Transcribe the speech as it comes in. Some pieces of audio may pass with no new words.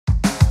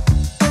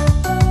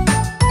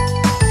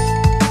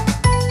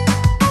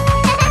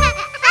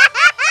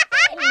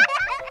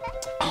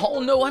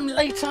I'm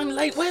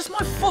late. Where's my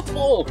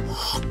football?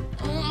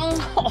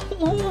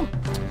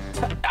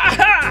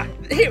 Aha!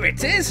 Here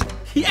it is.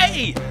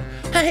 Yay!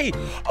 Hey,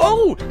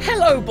 oh,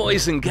 hello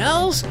boys and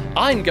girls.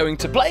 I'm going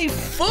to play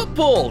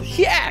football.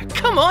 Yeah,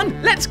 come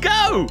on, let's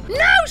go.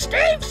 No,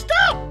 Steve,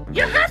 stop.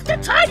 You have to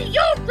tidy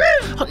your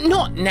room.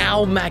 Not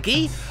now,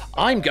 Maggie.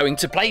 I'm going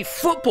to play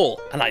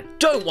football and I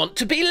don't want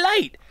to be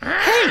late.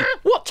 Hey,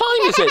 what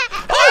time is it?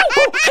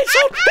 Oh,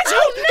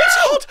 it's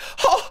hot.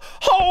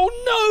 Oh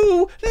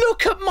no,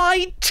 look at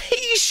my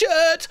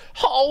t-shirt.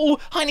 Oh,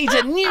 I need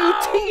a new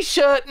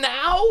t-shirt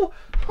now.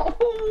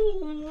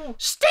 Oh.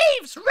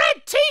 Steve's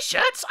red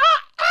t-shirts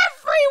are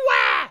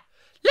everywhere.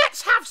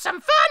 Let's have some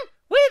fun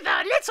with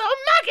a little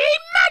Maggie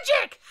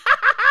magic.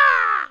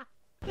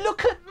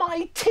 Look at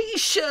my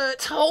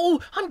t-shirt.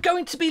 Oh, I'm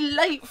going to be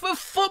late for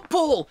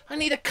football. I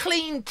need a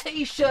clean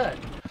t-shirt.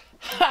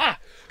 Ha!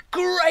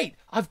 Great,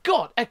 I've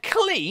got a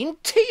clean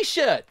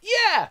t-shirt.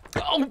 Yeah.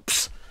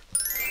 Oops.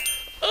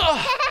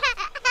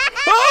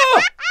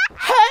 Oh,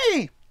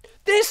 hey,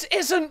 this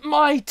isn't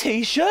my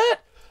t-shirt.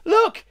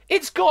 Look,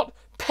 it's got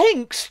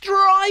pink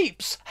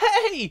stripes.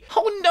 Hey,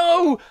 oh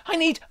no, I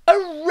need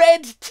a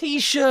red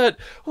t-shirt.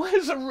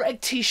 Where's a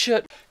red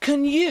t-shirt?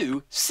 Can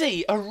you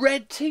see a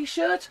red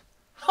t-shirt?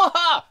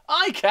 Ha!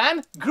 I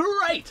can.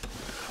 Great.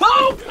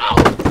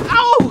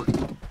 Oh,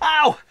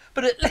 ow.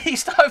 But at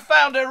least I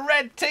found a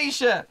red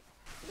t-shirt.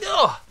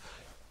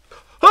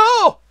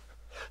 Oh,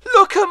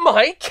 look at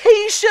my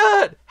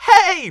t-shirt.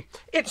 Hey,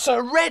 it's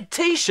a red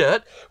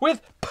t-shirt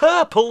with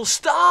purple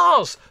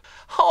stars.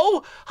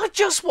 Oh, I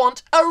just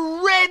want a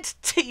red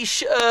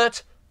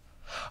t-shirt.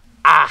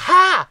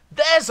 Aha,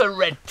 there's a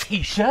red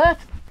t-shirt.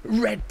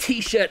 Red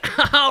t-shirt.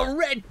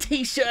 Red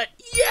t-shirt.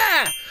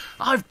 Yeah,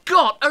 I've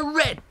got a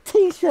red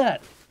t-shirt.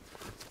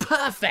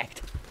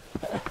 Perfect.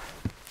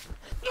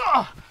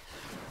 Oh,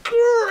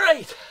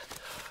 great.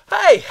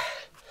 Hey.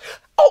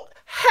 Oh,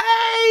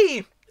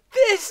 hey.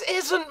 This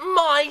isn't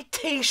my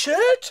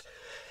t-shirt.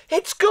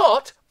 It's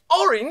got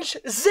orange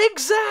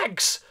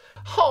zigzags.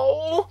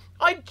 Oh,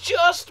 I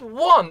just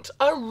want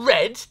a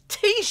red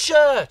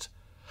t-shirt.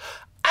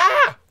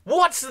 Ah,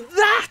 what's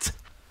that?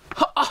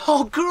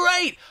 Oh,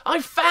 great!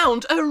 I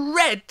found a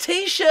red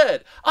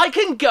t-shirt. I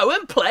can go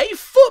and play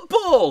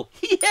football.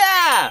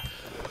 Yeah!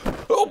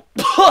 Oh,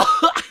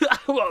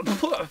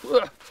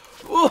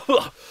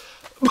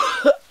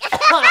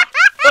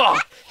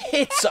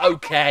 it's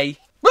okay.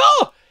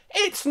 Oh,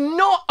 it's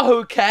not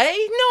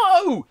okay.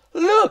 No!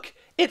 Look,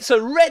 it's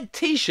a red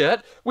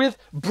t-shirt with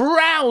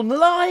brown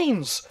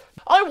lines.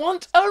 I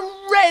want a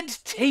red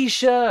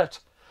t-shirt.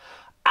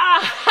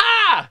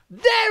 Aha!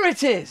 There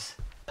it is.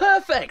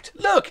 Perfect.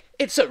 Look,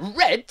 it's a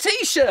red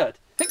t-shirt.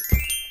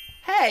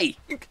 Hey.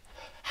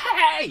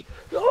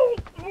 Oh,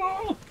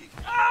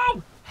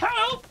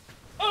 help.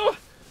 Oh,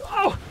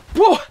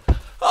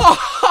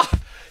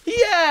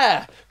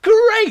 yeah,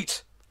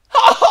 great.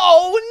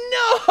 Oh,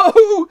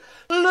 no.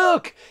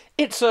 Look,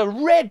 it's a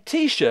red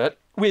t-shirt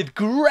with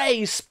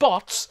grey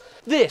spots.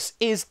 This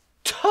is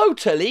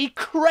totally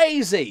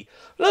crazy.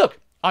 Look,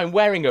 I'm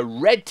wearing a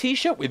red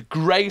t-shirt with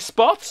grey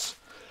spots,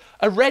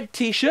 a red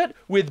t-shirt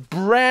with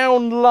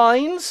brown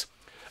lines,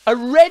 a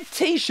red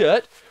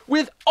t-shirt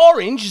with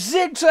orange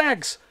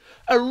zigzags,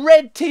 a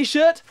red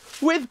t-shirt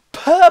with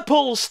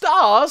purple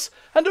stars,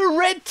 and a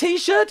red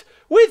t-shirt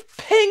with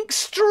pink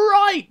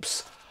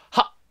stripes.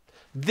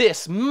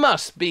 This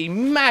must be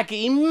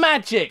Maggie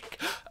magic.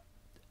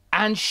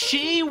 And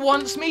she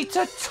wants me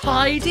to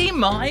tidy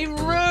my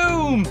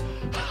room.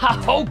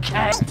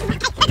 Okay.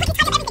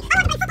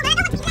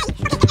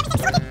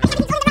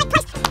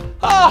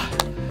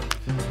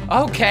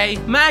 Okay,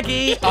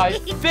 Maggie, I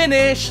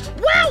finished.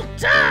 Well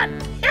done.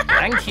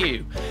 Thank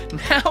you.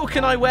 Now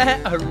can I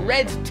wear a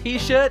red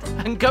t-shirt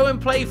and go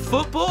and play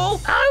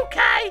football?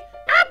 Okay.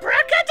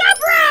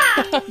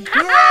 Abracadabra.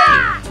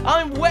 Great!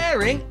 I'm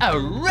wearing a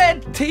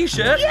red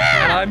t-shirt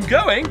and I'm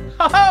going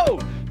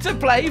to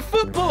play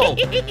football.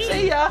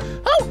 See ya.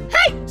 Oh,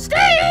 hey,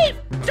 Steve!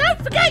 Don't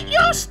forget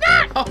your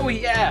snack. Oh,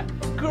 yeah.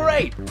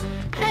 Great.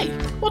 Hey,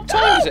 what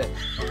time is it?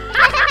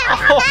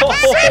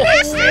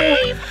 Silly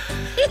Steve!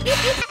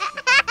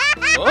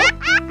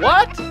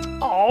 What?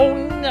 Oh,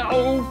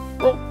 no.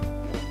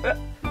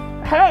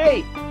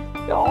 Hey.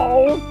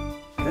 Oh.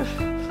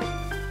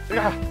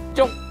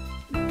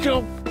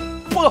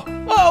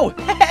 Oh,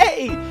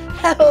 hey.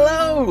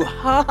 Hello.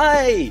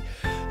 Hi.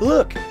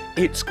 Look,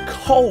 it's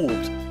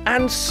cold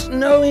and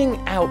snowing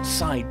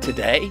outside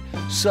today,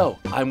 so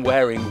I'm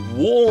wearing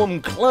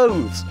warm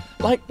clothes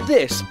like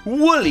this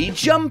woolly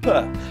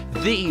jumper,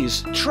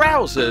 these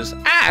trousers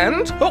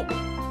and... Oh,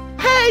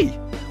 hey,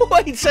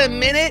 wait a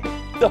minute.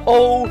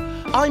 Oh,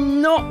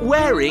 I'm not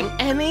wearing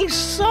any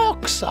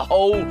socks.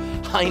 Oh,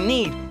 I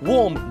need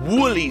warm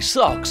woolly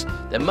socks.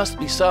 There must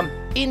be some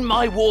in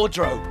my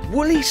wardrobe.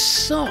 Woolly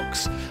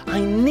socks. I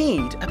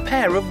need a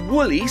pair of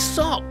woolly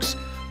socks.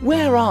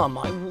 Where are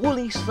my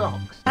woolly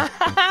socks?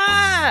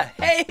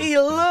 Hey,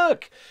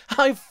 look!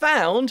 I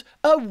found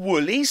a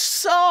woolly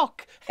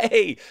sock.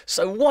 Hey,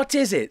 so what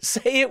is it?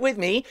 Say it with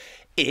me.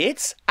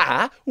 It's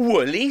a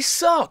woolly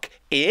sock.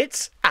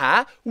 It's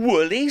a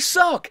woolly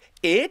sock.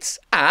 It's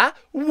a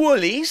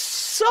woolly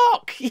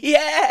sock.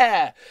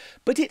 Yeah!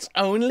 But it's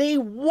only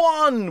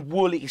one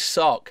woolly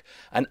sock,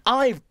 and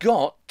I've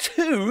got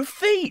 2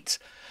 feet.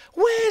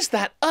 Where's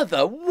that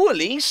other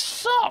woolly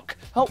sock?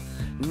 Oh,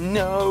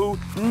 no,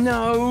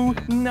 no,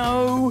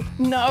 no,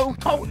 no.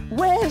 Oh,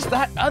 where's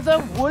that other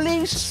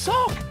woolly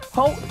sock?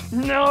 Oh,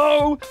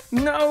 no,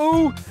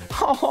 no.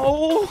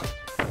 Oh,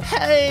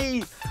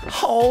 hey.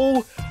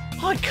 Oh,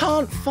 I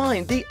can't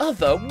find the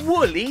other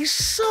woolly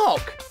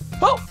sock.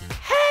 Oh,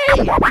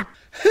 hey.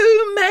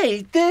 Who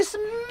made this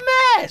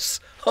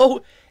mess?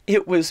 Oh,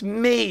 it was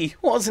me,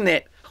 wasn't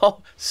it?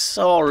 Oh,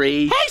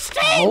 sorry. Hey,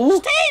 Steve! Oh.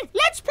 Steve,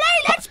 let's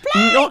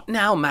play! Not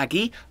now,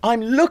 Maggie.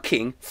 I'm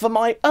looking for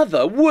my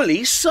other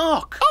woolly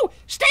sock. Oh,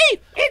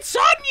 Steve, it's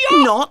on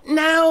your... Not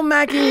now,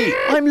 Maggie.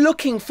 I'm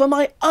looking for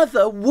my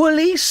other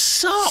woolly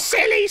sock.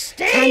 Silly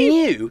Steve! Can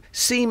you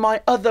see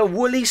my other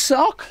woolly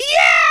sock?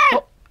 Yeah!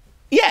 Oh,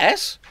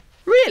 yes?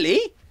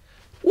 Really?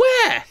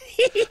 Where?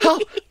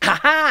 Oh,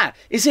 ha-ha!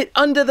 Is it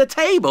under the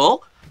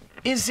table?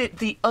 Is it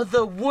the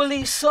other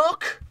woolly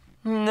sock?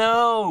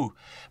 No,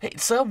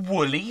 it's a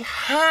woolly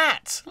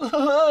hat.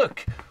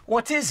 Look,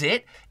 what is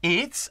it?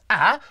 It's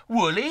a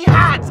woolly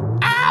hat.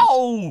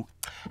 Ow!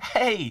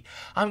 Hey,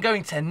 I'm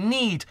going to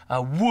need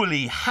a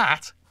woolly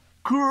hat.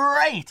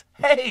 Great!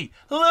 Hey,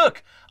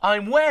 look,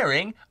 I'm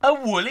wearing a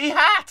woolly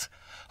hat.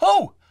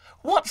 Oh,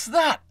 what's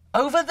that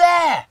over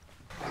there?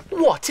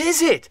 What is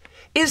it?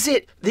 Is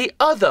it the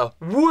other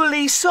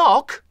woolly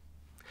sock?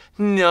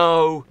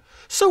 No.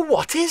 So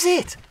what is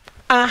it?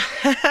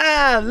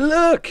 Aha!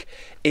 Look,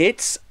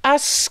 it's a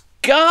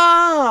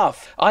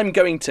scarf. I'm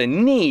going to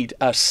need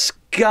a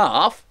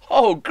scarf.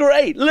 Oh,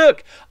 great.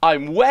 Look,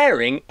 I'm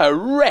wearing a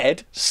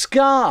red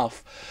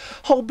scarf.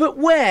 Oh, but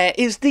where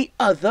is the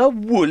other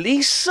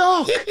woolly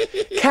sock?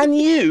 Can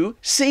you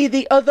see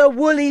the other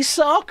woolly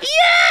sock?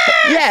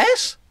 Yeah!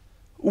 Yes?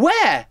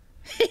 Where?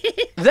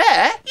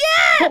 There?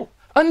 Yeah! Oh,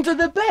 under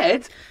the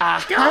bed?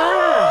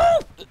 Aha!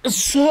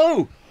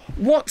 So,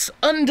 what's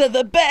under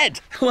the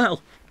bed?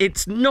 Well,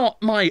 it's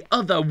not my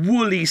other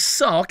woolly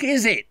sock,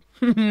 is it?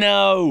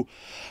 No.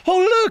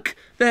 Oh, look,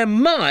 they're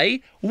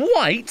my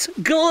white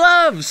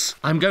gloves.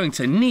 I'm going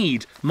to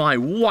need my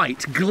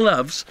white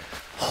gloves.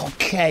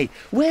 Okay,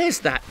 where's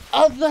that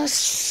other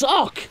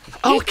sock?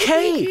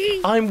 Okay,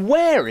 I'm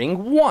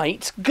wearing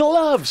white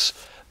gloves,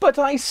 but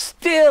I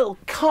still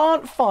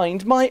can't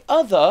find my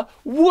other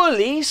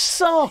woolly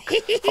sock.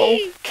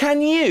 Oh,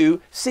 can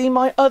you see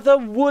my other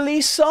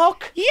woolly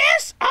sock?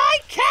 Yes, I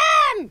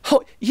can!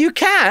 Oh, you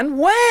can?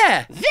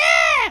 Where?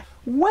 There!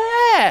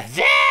 Where?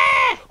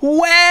 There!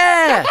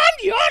 Where? On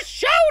your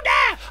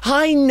shoulder!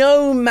 I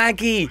know,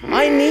 Maggie.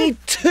 I need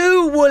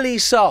 2 woolly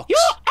socks.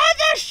 Your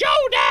other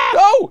shoulder!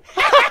 Oh!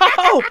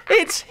 Oh,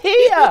 it's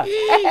here!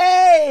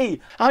 Hey!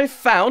 I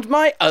found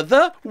my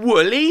other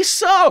woolly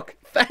sock.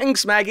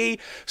 Thanks, Maggie.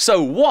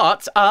 So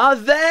what are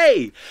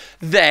they?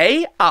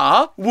 They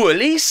are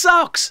woolly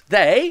socks.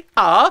 They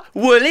are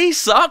woolly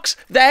socks.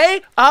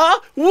 They are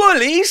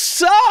woolly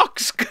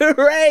socks.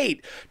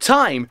 Great.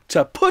 Time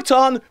to put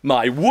on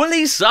my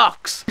woolly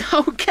socks.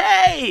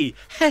 Okay.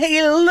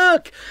 Hey,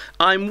 look.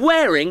 I'm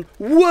wearing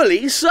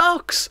woolly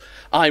socks.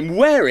 I'm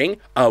wearing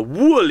a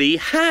woolly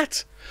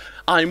hat.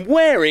 I'm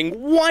wearing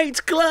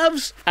white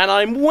gloves and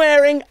I'm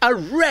wearing a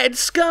red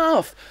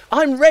scarf.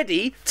 I'm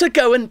ready to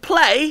go and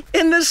play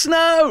in the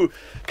snow.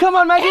 Come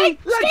on, Maggie, Hey,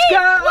 let's Steve,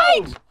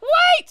 go.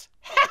 Wait!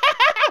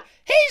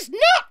 He's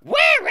not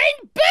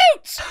wearing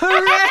boots!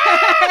 Hooray!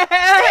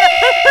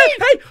 Steve!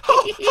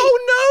 Hey, oh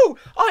no,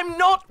 I'm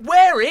not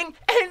wearing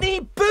any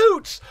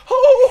boots.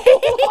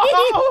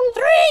 Oh.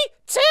 3,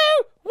 2,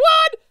 1,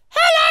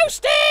 hello,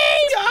 Steve!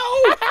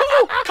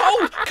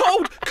 Oh, cold.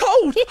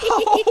 Oh.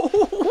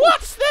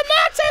 What's the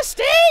matter,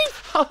 Steve?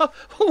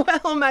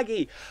 Well,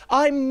 Maggie,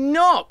 I'm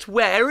not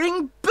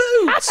wearing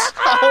boots.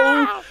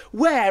 Oh,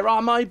 where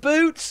are my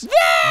boots?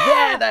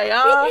 There they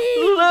are.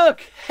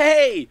 Look,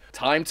 hey,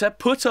 time to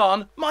put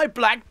on my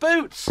black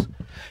boots.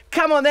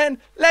 Come on then,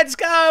 let's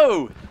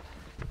go.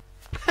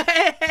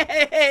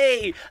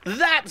 Hey,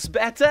 that's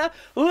better.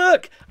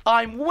 Look,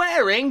 I'm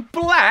wearing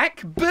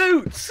black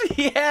boots.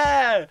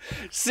 Yeah.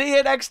 See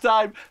you next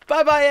time.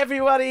 Bye-bye,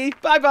 everybody.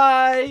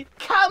 Bye-bye.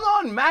 Come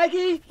on,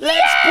 Maggie.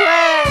 Let's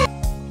play.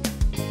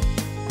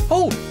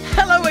 Oh,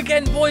 hello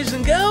again, boys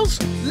and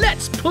girls.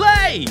 Let's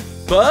play.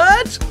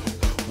 But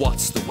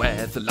what's the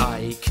weather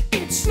like?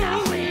 It's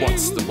snowing.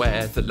 What's the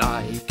weather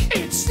like?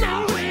 It's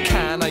snowing.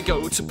 Can I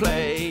go to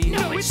play?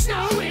 No, it's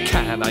snowing.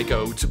 Can I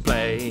go to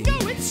play? No,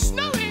 it's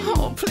snowing.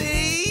 Oh,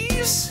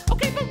 please.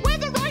 Okay, but wear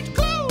the right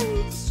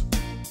clothes.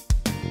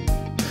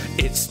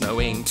 It's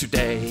snowing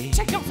today.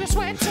 Take off your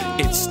sweater.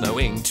 It's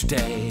snowing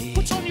today.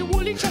 Put on your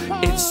woolly jumper.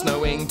 It's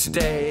snowing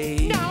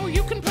today. Now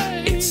you can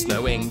play. It's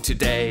snowing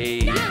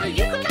today. Now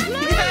you can play.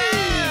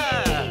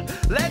 Yeah!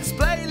 Let's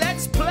play,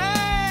 let's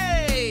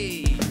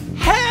play!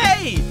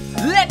 Hey!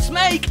 Let's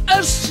make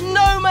a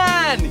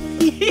snowman!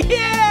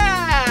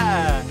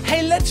 Yeah!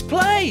 Hey, let's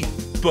play!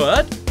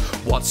 But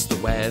What's the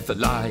weather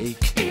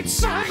like? It's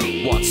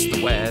sunny. What's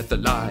the weather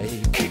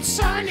like? It's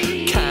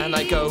sunny. Can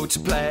I go to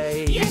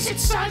play? Yes,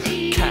 it's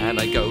sunny. Can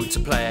I go to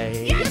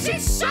play? Yes,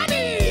 it's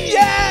sunny.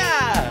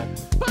 Yeah!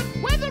 But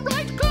where the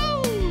right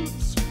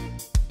goes?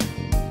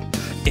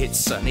 It's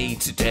sunny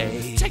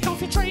today. Take off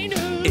your trainers.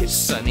 It's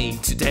sunny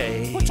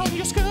today. Put on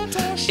your skirt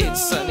or shirt.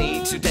 It's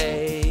sunny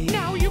today.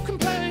 Now you can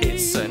play.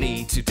 It's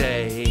sunny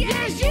today.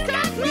 Yes, you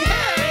can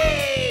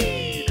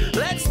play.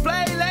 Let's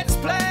play, let's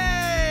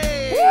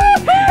play!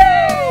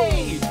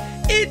 Woohoo!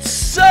 It's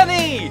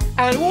sunny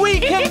and we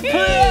can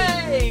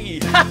play!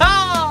 Ha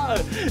ha!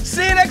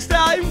 See you next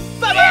time!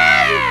 Bye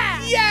bye!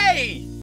 Yeah! Yay!